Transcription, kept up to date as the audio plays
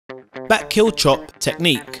Backheel chop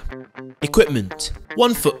technique. Equipment: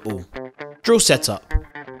 1 football. Drill setup.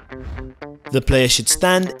 The player should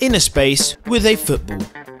stand in a space with a football.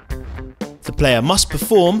 The player must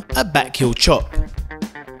perform a backheel chop.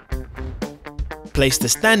 Place the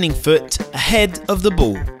standing foot ahead of the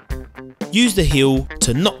ball. Use the heel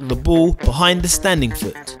to knock the ball behind the standing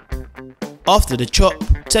foot. After the chop,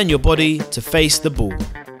 turn your body to face the ball.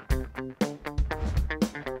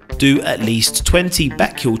 Do at least 20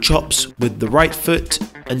 backheel chops with the right foot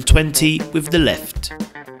and 20 with the left.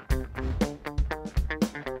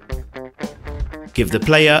 Give the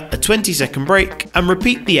player a 20-second break and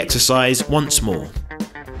repeat the exercise once more.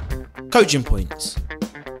 Coaching points.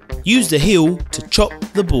 Use the heel to chop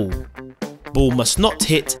the ball. Ball must not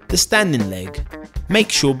hit the standing leg.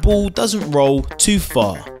 Make sure ball doesn't roll too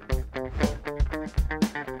far.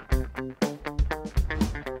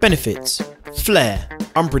 Benefits: flair,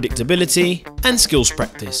 unpredictability and skills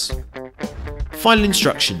practice. Final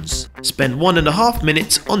instructions: spend 1.5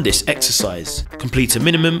 minutes on this exercise. Complete a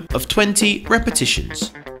minimum of 20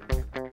 repetitions.